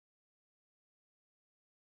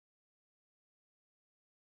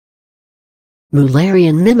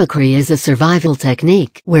Mullerian mimicry is a survival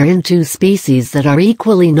technique wherein two species that are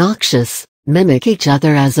equally noxious mimic each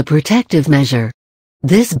other as a protective measure.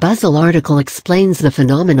 This Buzzle article explains the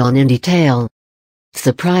phenomenon in detail.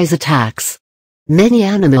 Surprise attacks. Many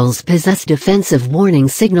animals possess defensive warning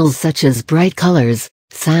signals such as bright colors,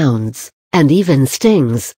 sounds, and even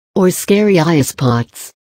stings, or scary eye spots.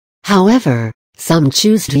 However, some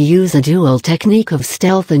choose to use a dual technique of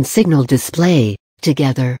stealth and signal display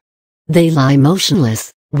together. They lie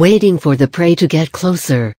motionless, waiting for the prey to get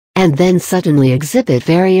closer, and then suddenly exhibit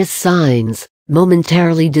various signs,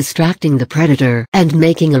 momentarily distracting the predator and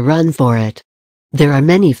making a run for it. There are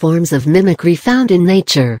many forms of mimicry found in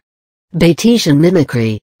nature. Batesian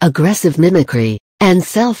mimicry, aggressive mimicry, and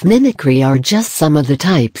self-mimicry are just some of the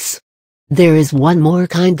types. There is one more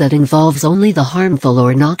kind that involves only the harmful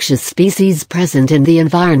or noxious species present in the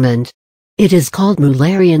environment. It is called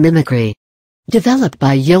Mullerian mimicry. Developed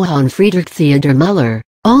by Johann Friedrich Theodor Muller,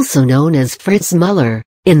 also known as Fritz Muller,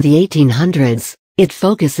 in the 1800s, it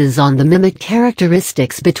focuses on the mimic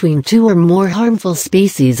characteristics between two or more harmful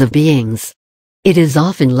species of beings. It is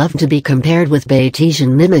often loved to be compared with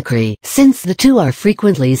Batesian mimicry, since the two are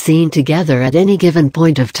frequently seen together at any given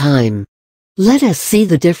point of time. Let us see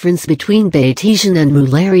the difference between Batesian and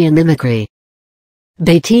Mullerian mimicry.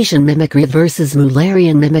 Batesian mimicry versus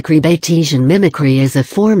Mullerian mimicry. Batesian mimicry is a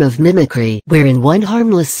form of mimicry wherein one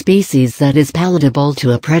harmless species that is palatable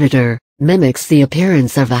to a predator mimics the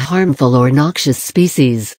appearance of a harmful or noxious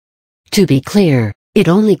species. To be clear, it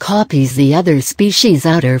only copies the other species'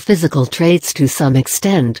 outer physical traits to some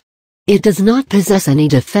extent. It does not possess any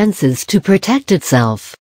defenses to protect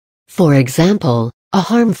itself. For example, a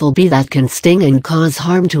harmful bee that can sting and cause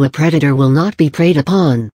harm to a predator will not be preyed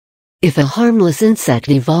upon. If a harmless insect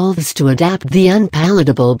evolves to adapt the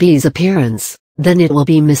unpalatable bee's appearance, then it will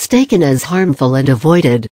be mistaken as harmful and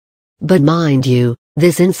avoided. But mind you,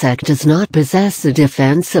 this insect does not possess the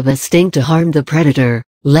defense of a sting to harm the predator,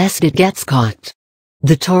 lest it gets caught.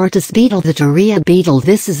 The tortoise beetle. The torreya beetle.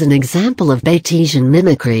 This is an example of Batesian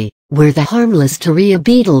mimicry, where the harmless torreya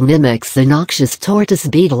beetle mimics the noxious tortoise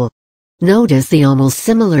beetle. Notice the almost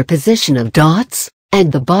similar position of dots,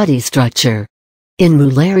 and the body structure. In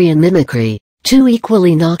Mullerian mimicry, two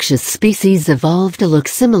equally noxious species evolved to look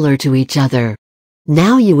similar to each other.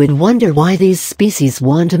 Now you would wonder why these species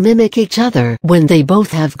want to mimic each other when they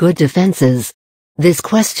both have good defenses. This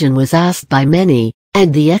question was asked by many,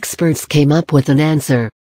 and the experts came up with an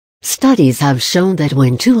answer. Studies have shown that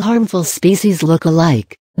when two harmful species look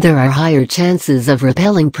alike, there are higher chances of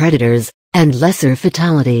repelling predators, and lesser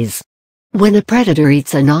fatalities. When a predator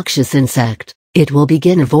eats a noxious insect, it will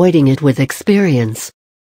begin avoiding it with experience.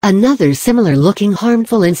 Another similar-looking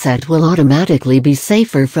harmful insect will automatically be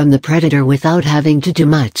safer from the predator without having to do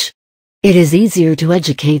much. It is easier to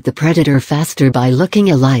educate the predator faster by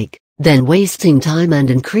looking alike, than wasting time and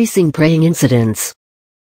increasing preying incidents.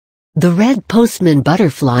 The red postman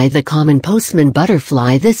butterfly. The common postman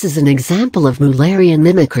butterfly. This is an example of Mullerian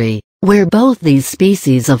mimicry, where both these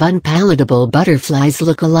species of unpalatable butterflies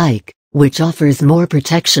look alike, which offers more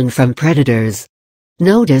protection from predators.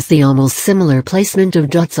 Notice the almost similar placement of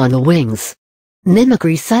dots on the wings.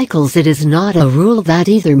 Mimicry cycles. It is not a rule that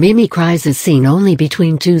either mimicries is seen only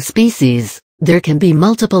between two species. There can be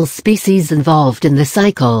multiple species involved in the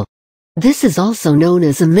cycle. This is also known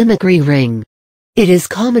as a mimicry ring. It is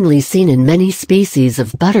commonly seen in many species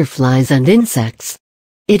of butterflies and insects.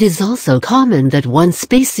 It is also common that one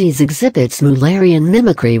species exhibits Mullerian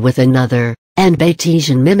mimicry with another, and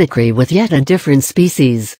Batesian mimicry with yet a different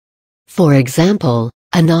species. For example,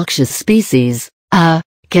 a noxious species, A,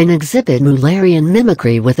 can exhibit Mullerian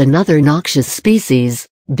mimicry with another noxious species,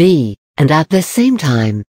 B, and at the same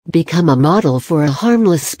time, become a model for a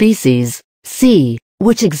harmless species, C,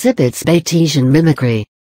 which exhibits Batesian mimicry.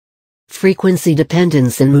 Frequency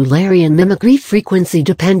dependence in Mullerian mimicry. Frequency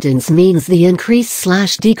dependence means the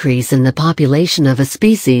increase/decrease in the population of a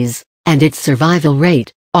species, and its survival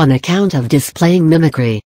rate, on account of displaying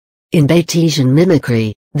mimicry. In Batesian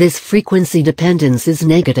mimicry, this frequency dependence is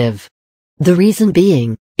negative. The reason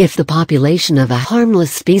being, if the population of a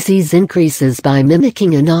harmless species increases by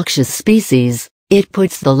mimicking a noxious species, it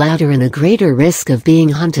puts the latter in a greater risk of being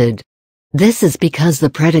hunted. This is because the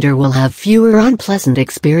predator will have fewer unpleasant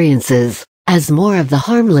experiences, as more of the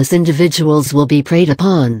harmless individuals will be preyed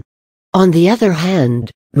upon. On the other hand,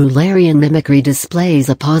 Mullerian mimicry displays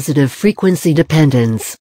a positive frequency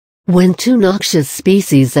dependence. When two noxious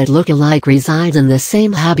species that look alike reside in the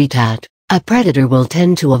same habitat, a predator will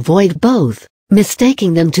tend to avoid both,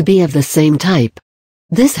 mistaking them to be of the same type.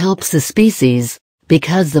 This helps the species,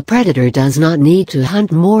 because the predator does not need to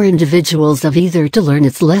hunt more individuals of either to learn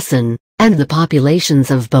its lesson, and the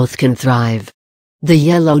populations of both can thrive. The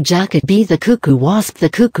yellow jacket bee, the cuckoo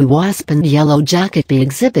wasp and yellow jacket bee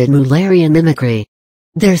exhibit Mullerian mimicry.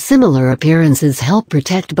 Their similar appearances help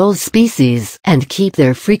protect both species and keep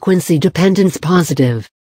their frequency dependence positive.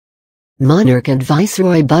 Monarch and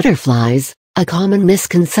viceroy butterflies. A common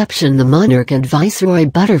misconception: the monarch and viceroy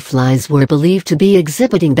butterflies were believed to be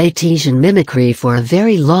exhibiting Batesian mimicry for a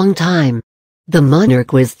very long time. The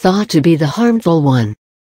monarch was thought to be the harmful one.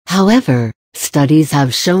 However, studies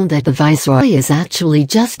have shown that the viceroy is actually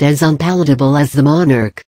just as unpalatable as the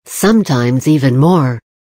monarch, sometimes even more.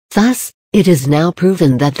 Thus, it is now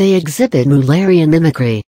proven that they exhibit Mullerian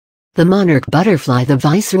mimicry. The monarch butterfly, the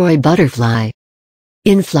viceroy butterfly.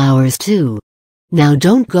 In flowers too. Now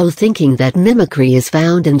don't go thinking that mimicry is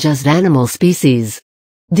found in just animal species.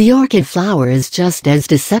 The orchid flower is just as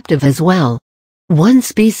deceptive as well. One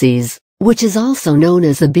species, which is also known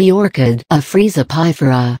as the bee orchid, Aphrisa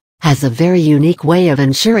pifera, has a very unique way of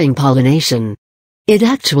ensuring pollination. It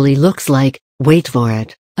actually looks like, wait for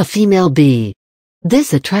it, a female bee.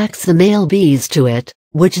 This attracts the male bees to it,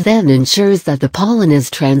 which then ensures that the pollen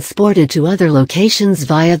is transported to other locations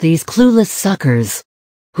via these clueless suckers.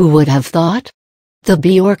 Who would have thought? The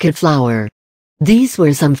bee orchid flower. These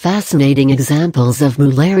were some fascinating examples of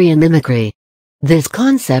Mullerian mimicry. This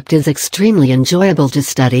concept is extremely enjoyable to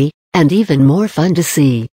study, and even more fun to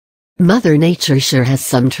see. Mother Nature sure has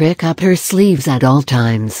some trick up her sleeves at all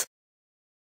times.